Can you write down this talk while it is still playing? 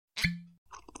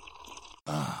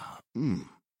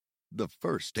The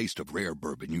first taste of rare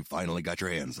bourbon you finally got your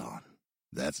hands on.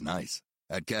 That's nice.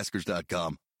 At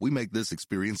Caskers.com, we make this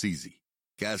experience easy.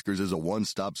 Caskers is a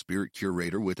one-stop spirit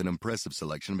curator with an impressive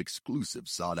selection of exclusive,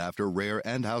 sought-after, rare,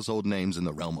 and household names in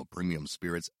the realm of premium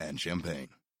spirits and champagne.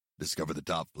 Discover the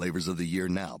top flavors of the year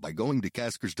now by going to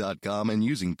Caskers.com and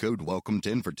using code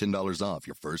WELCOME10 for $10 off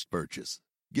your first purchase.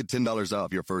 Get $10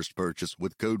 off your first purchase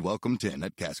with code WELCOME10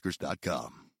 at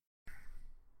Caskers.com.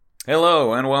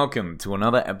 Hello and welcome to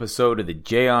another episode of the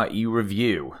JRE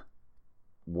Review.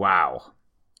 Wow,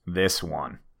 this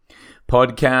one.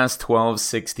 Podcast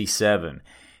 1267.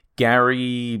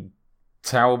 Gary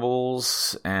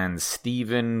Taubes and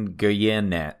Stephan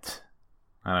Guyenet.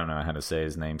 I don't know how to say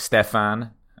his name.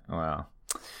 Stephan. Well,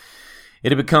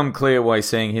 it had become clear why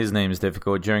saying his name is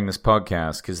difficult during this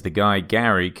podcast, because the guy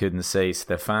Gary couldn't say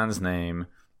Stephan's name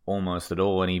almost at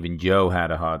all, and even Joe had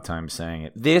a hard time saying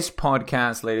it. This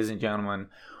podcast, ladies and gentlemen,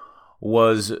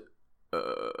 was,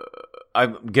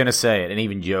 I'm going to say it, and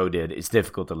even Joe did, it's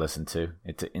difficult to listen to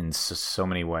in so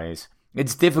many ways.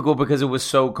 It's difficult because it was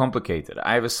so complicated.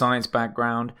 I have a science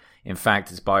background. In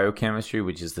fact, it's biochemistry,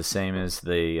 which is the same as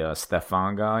the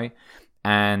Stephan guy,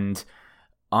 and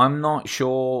I'm not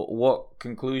sure what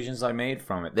conclusions I made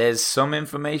from it. There's some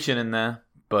information in there,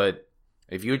 but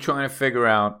if you're trying to figure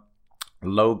out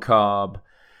low carb,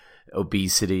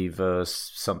 obesity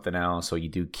versus something else, or you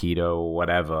do keto or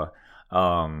whatever,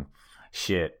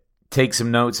 take some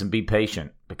notes and be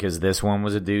patient, because this one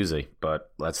was a doozy.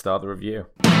 But let's start the review.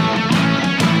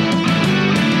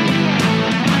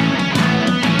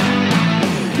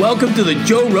 Welcome to the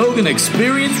Joe Rogan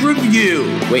Experience Review,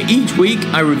 where each week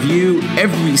I review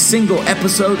every single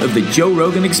episode of the Joe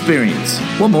Rogan Experience.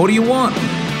 What more do you want?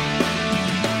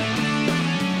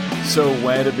 So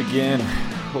where to begin?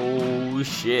 Oh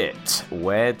shit,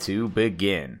 where to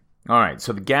begin? Alright,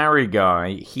 so the Gary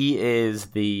guy, he is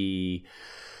the,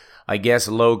 I guess,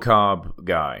 low carb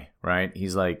guy, right?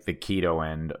 He's like the keto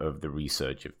end of the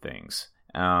research of things.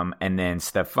 And then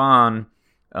Stephan,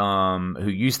 who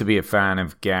used to be a fan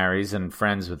of Gary's and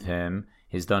friends with him,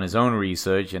 has done his own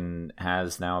research and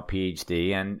has now a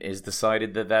PhD and has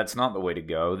decided that that's not the way to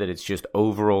go, that it's just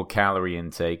overall calorie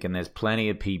intake, and there's plenty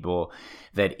of people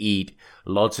that eat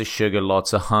lots of sugar,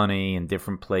 lots of honey in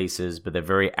different places, but they're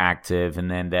very active,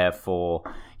 and then therefore,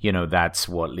 you know, that's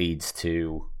what leads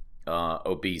to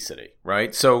obesity,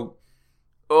 right? So,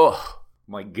 oh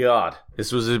my God,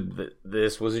 this was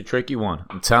a tricky one.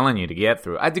 I'm telling you, to get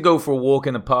through. I had to go for a walk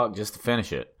in the park just to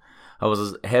finish it. I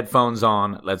was headphones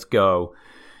on, let's go.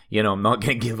 You know, I'm not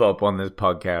going to give up on this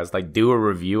podcast. I do a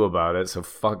review about it, so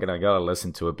fuck it, I got to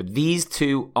listen to it. But these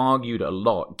two argued a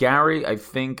lot. Gary, I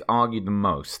think, argued the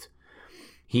most.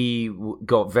 He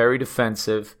got very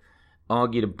defensive,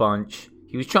 argued a bunch.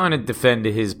 He was trying to defend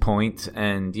his point,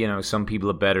 and, you know, some people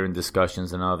are better in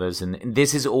discussions than others. And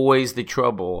this is always the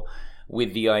trouble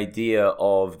with the idea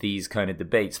of these kind of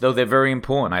debates, though they're very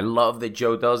important. I love that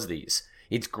Joe does these.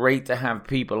 It's great to have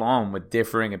people on with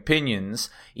differing opinions,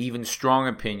 even strong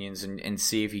opinions, and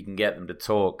see if you can get them to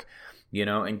talk, you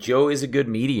know. And Joe is a good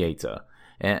mediator,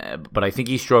 but I think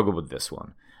he struggled with this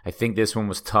one. I think this one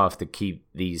was tough to keep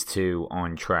these two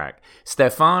on track.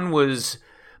 Stephan was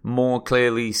more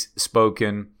clearly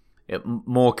spoken,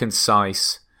 more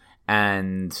concise,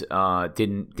 and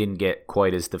didn't get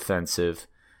quite as defensive.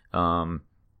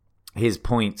 His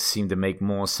points seem to make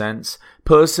more sense.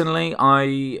 Personally,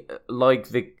 I like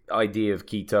the idea of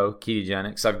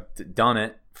ketogenics. I've done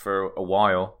it for a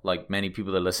while. Like many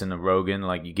people that listen to Rogan,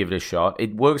 like, you give it a shot.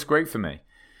 It works great for me.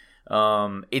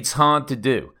 It's hard to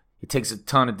do. It takes a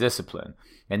ton of discipline.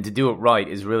 And to do it right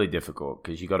is really difficult,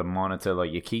 because you got to monitor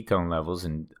like your ketone levels,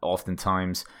 and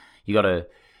oftentimes you got to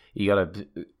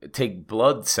take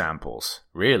blood samples,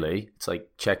 really. It's like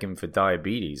checking for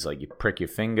diabetes. Like, you prick your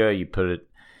finger, you put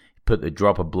the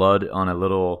drop of blood on a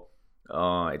little,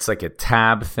 it's like a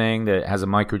tab thing that has a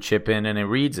microchip in, and it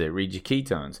reads your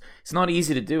ketones. It's not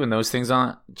easy to do, and those things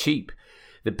aren't cheap.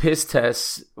 The piss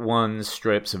test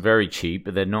strips are very cheap,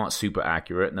 but they're not super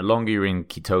accurate, and the longer you're in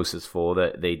ketosis for,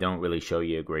 that they don't really show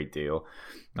you a great deal.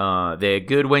 They're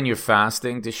good when you're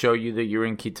fasting to show you that you're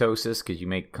in ketosis, because you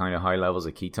make kind of high levels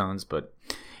of ketones. But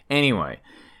anyway,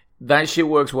 that shit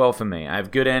works well for me. I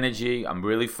have good energy. I'm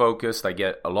really focused. I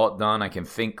get a lot done. I can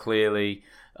think clearly.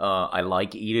 I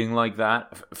like eating like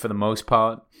that for the most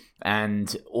part.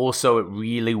 And also, it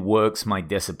really works my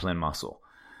discipline muscle.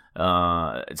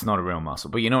 It's not a real muscle,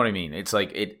 but you know what I mean. It's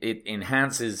like it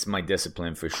enhances my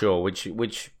discipline for sure,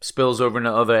 which spills over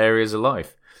into other areas of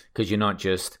life, because you're not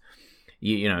just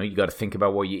you know, you got to think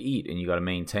about what you eat, and you got to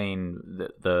maintain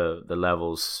the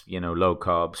levels, you know, low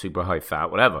carb, super high fat,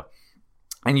 whatever.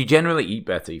 and you generally eat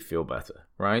better, you feel better,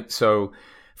 right? So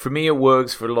for me, it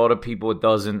works. For a lot of people, it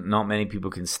doesn't. Not many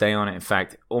people can stay on it. In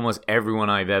fact, almost everyone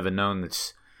I've ever known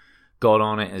that's got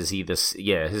on it has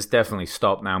has definitely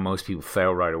stopped now. Most people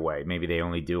fail right away. Maybe they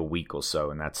only do a week or so,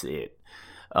 and that's it.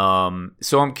 So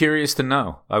I'm curious to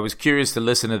know. I was curious to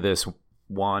listen to this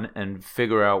one and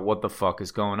figure out what the fuck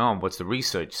is going on. What's the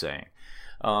research saying?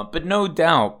 But no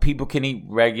doubt, people can eat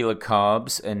regular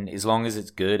carbs, and as long as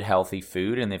it's good, healthy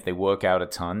food, and if they work out a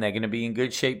ton, they're going to be in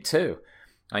good shape too.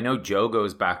 I know Joe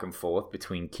goes back and forth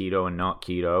between keto and not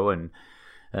keto, and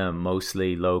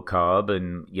mostly low carb,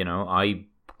 and I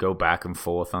go back and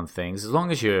forth on things. As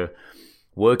long as you're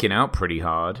working out pretty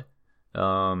hard,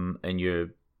 and your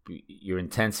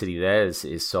intensity there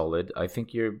is solid, I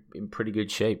think you're in pretty good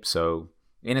shape. So,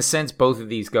 in a sense, both of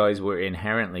these guys were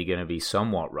inherently going to be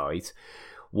somewhat right.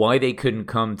 Why they couldn't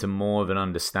come to more of an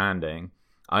understanding,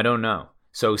 I don't know.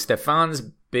 So Stephan's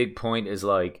big point is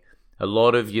like, a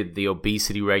lot of the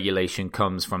obesity regulation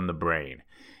comes from the brain.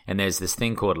 And there's this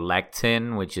thing called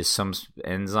lectin, which is some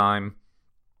enzyme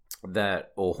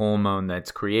or hormone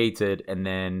that's created, and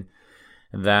then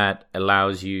that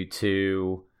allows you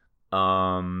to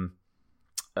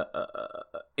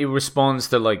it responds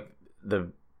to like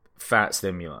the fat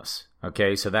stimulus.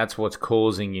 Okay, so that's what's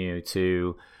causing you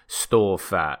to store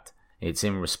fat. It's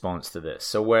in response to this.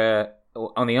 So where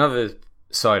on the other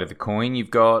side of the coin,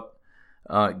 you've got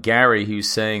Gary, who's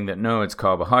saying that no, it's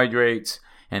carbohydrates,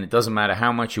 and it doesn't matter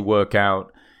how much you work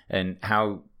out and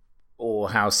how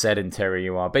sedentary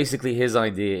you are. Basically, his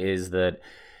idea is that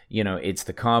it's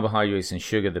the carbohydrates and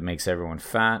sugar that makes everyone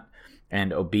fat,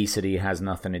 and obesity has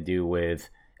nothing to do with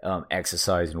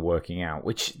exercise and working out,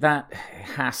 which that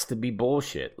has to be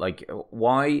bullshit. Like,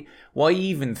 why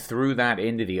even threw that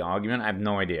into the argument? I have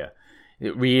no idea.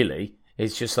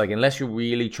 It's just like, unless you're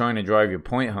really trying to drive your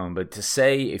point home, but to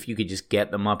say if you could just get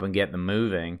them up and get them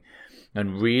moving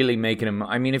and really making them,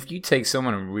 I mean, if you take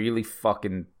someone and really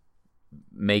fucking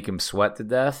make them sweat to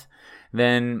death,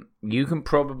 then you can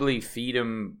probably feed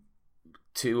them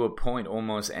to a point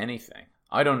almost anything.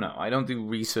 I don't know. I don't do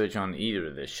research on either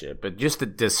of this shit, but just to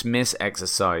dismiss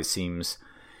exercise seems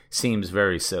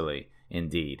very silly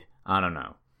indeed. I don't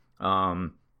know.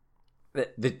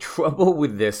 The trouble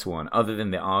with this one, other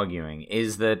than the arguing,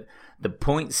 is that the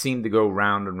points seem to go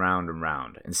round and round and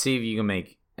round, and see if you can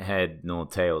make head nor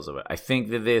tails of it. I think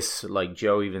that this, like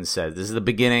Joe even said, this is the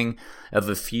beginning of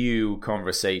a few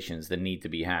conversations that need to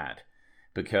be had,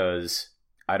 because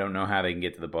I don't know how they can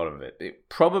get to the bottom of it.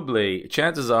 Probably,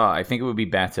 chances are, I think it would be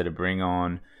better to bring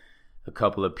on a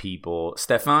couple of people.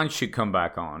 Stephan should come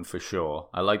back on, for sure.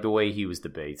 I like the way he was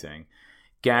debating.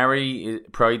 Gary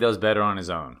probably does better on his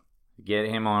own. Get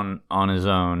him on his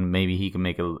own. Maybe he can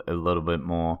make a little bit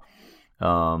more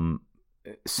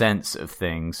sense of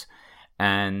things.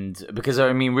 And because,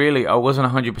 I mean, really, I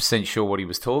wasn't 100% sure what he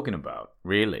was talking about,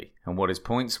 really, and what his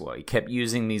points were. He kept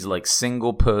using these, like,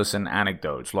 single-person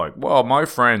anecdotes, like, well, my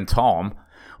friend Tom,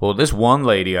 or this one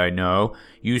lady I know,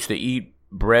 used to eat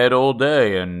bread all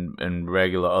day and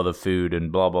regular other food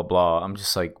and blah, blah, blah. I'm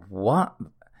just like, what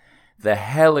the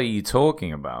hell are you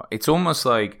talking about? It's almost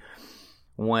like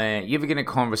when you ever get in a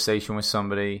conversation with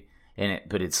somebody,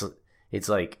 but it's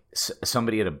like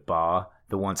somebody at a bar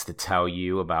that wants to tell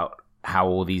you about how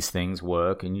all these things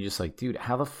work, and you're just like, dude,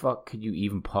 how the fuck could you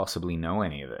even possibly know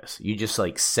any of this? You just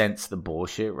like sense the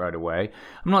bullshit right away.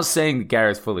 I'm not saying that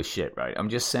Gary's full of shit, right? I'm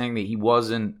just saying that he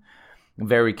wasn't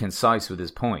very concise with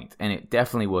his point, and it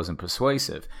definitely wasn't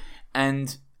persuasive.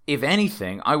 And if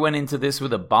anything, I went into this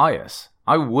with a bias.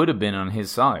 I would have been on his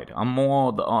side. I'm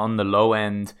more on the low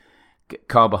end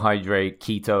carbohydrate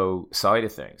keto side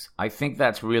of things. I think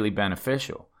that's really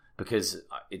beneficial because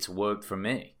it's worked for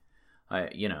me. I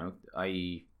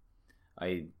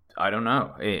don't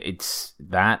know.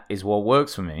 That is what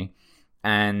works for me.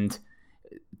 And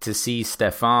to see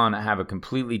Stephan have a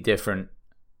completely different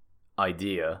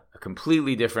idea, a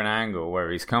completely different angle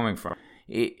where he's coming from,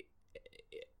 it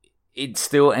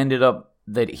still ended up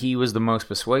that he was the most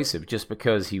persuasive just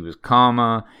because he was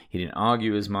calmer, he didn't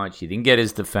argue as much, he didn't get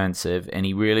as defensive, and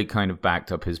he really kind of backed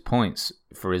up his points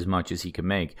for as much as he could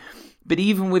make. But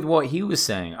even with what he was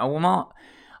saying, I'm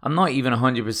not even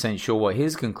 100% sure what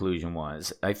his conclusion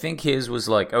was. I think his was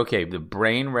like, okay, the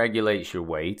brain regulates your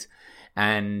weight,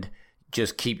 and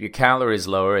just keep your calories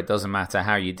lower. It doesn't matter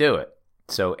how you do it.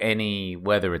 So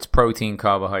whether it's protein,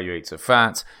 carbohydrates, or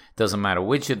fats, doesn't matter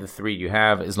which of the three you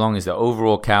have, as long as the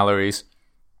overall calories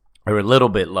are a little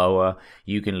bit lower,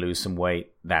 you can lose some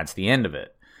weight. That's the end of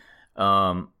it.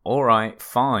 All right,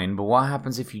 fine, but what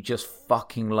happens if you just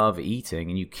fucking love eating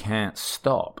and you can't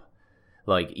stop?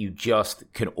 Like, you just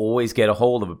can always get a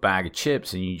hold of a bag of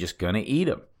chips and you're just going to eat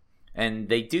them. And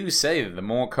they do say that the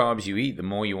more carbs you eat, the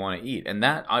more you want to eat. And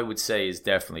that, I would say, is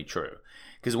definitely true.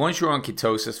 Because once you're on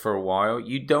ketosis for a while,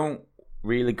 you don't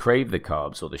really crave the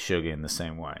carbs or the sugar in the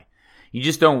same way. You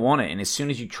just don't want it. And as soon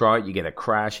as you try it, you get a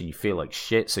crash and you feel like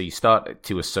shit. So you start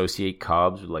to associate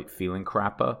carbs with like feeling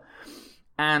crapper.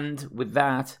 And with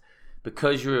that,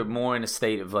 because you're more in a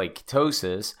state of like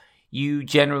ketosis, you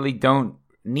generally don't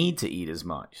need to eat as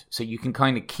much. So you can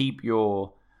kind of keep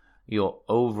your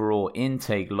overall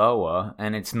intake lower,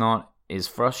 and it's not as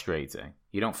frustrating.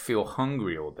 You don't feel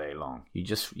hungry all day long. You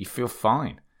feel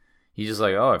fine. You're just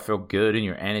like, oh, I feel good, and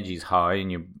your energy's high,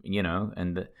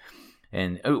 and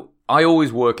I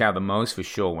always work out the most for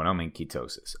sure when I'm in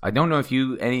ketosis. I don't know if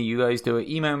any of you guys do it.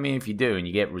 Email me if you do and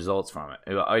you get results from it.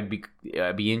 I'd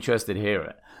be interested to hear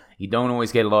it. You don't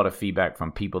always get a lot of feedback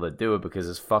from people that do it because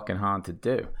it's fucking hard to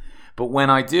do. But when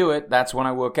I do it, that's when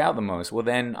I work out the most. Well,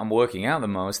 then I'm working out the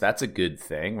most. That's a good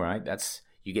thing, right?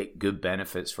 You get good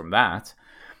benefits from that.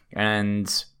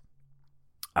 And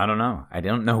I don't know. I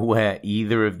don't know where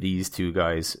either of these two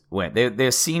guys went.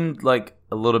 There seemed like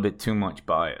a little bit too much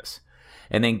bias.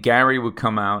 And then Gary would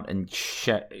come out and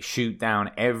shoot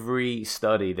down every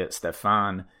study that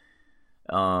Stephan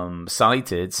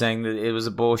cited, saying that it was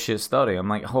a bullshit study. I'm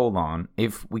like, hold on.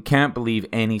 If we can't believe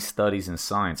any studies in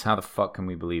science, how the fuck can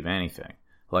we believe anything?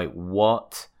 Like,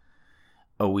 what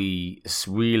are we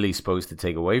really supposed to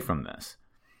take away from this?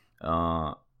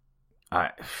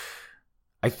 I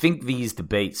think these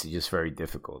debates are just very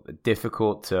difficult. They're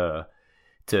difficult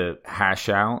to hash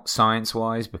out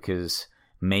science-wise because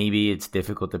maybe it's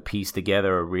difficult to piece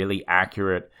together a really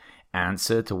accurate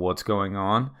answer to what's going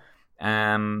on.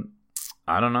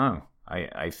 I don't know.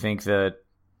 I think that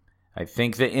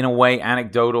in a way,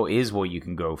 anecdotal is what you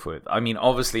can go for. I mean,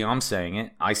 obviously, I'm saying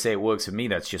it. I say it works for me.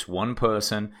 That's just one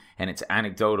person, and it's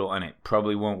anecdotal, and it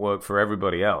probably won't work for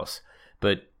everybody else.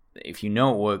 But if you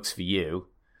know it works for you,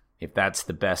 if that's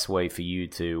the best way for you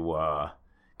to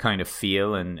kind of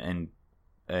feel and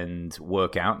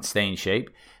work out and stay in shape,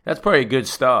 that's probably a good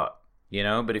start, you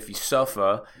know. But if you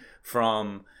suffer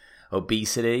from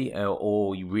obesity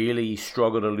or you really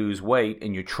struggle to lose weight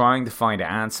and you're trying to find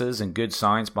answers and good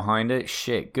science behind it,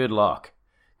 shit, good luck.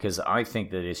 Because I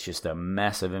think that it's just a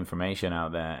mess of information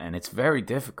out there and it's very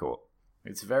difficult.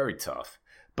 It's very tough.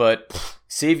 But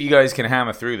see if you guys can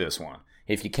hammer through this one.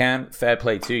 If you can, fair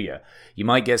play to you. You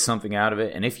might get something out of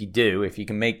it. And if you do, if you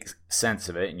can make sense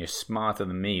of it and you're smarter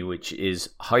than me, which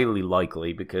is highly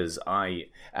likely because I,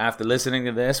 after listening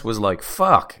to this, was like,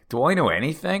 fuck, do I know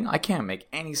anything? I can't make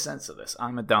any sense of this.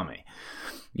 I'm a dummy.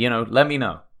 You know, let me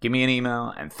know. Give me an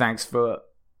email and thanks for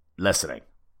listening.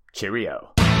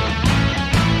 Cheerio.